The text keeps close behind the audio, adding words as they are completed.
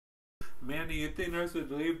Mandy, you think I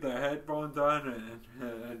should leave the headphones on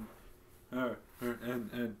and oh,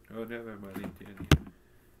 never mind, Danny.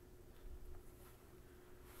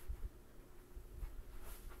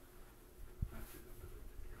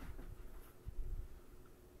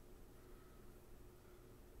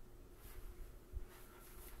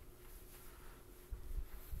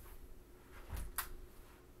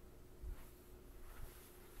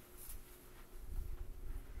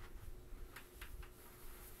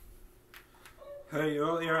 Hey,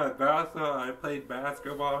 earlier at basketball, I played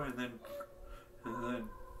basketball and then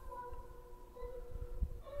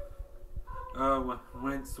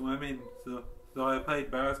went swimming. So I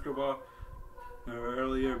played basketball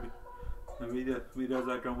earlier because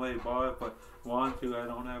I can play ball if I want to. I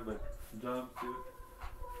don't have a jumpsuit.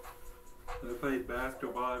 I played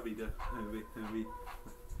basketball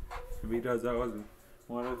because that was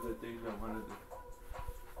one of the things I wanted to.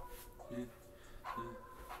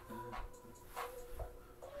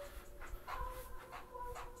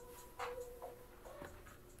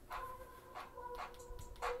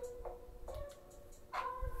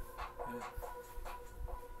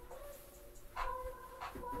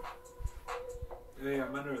 Hey,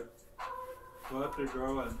 I'm gonna let the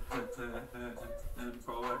girl and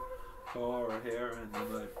pull her hair and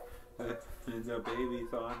and the baby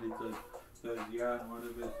song. He says yeah, and one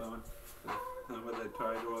of his songs, some of the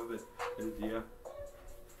title of it is yeah.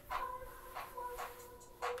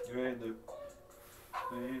 In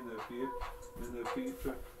the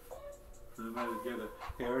future, I'm gonna get a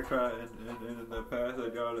haircut, and in the past I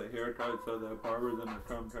got a haircut, so the barber's gonna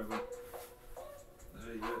come to me.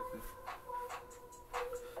 Yeah.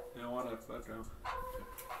 I don't wanna fuck him.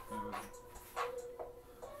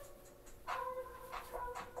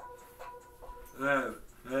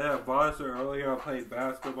 Boss earlier I played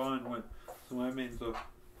basketball and went swimming, so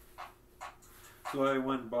I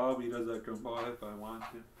went ball because I can ball if I want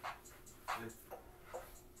to.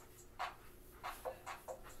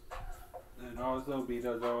 And also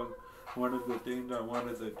because that was one of the things I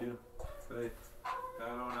wanted to do. I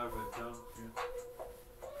don't have a jump.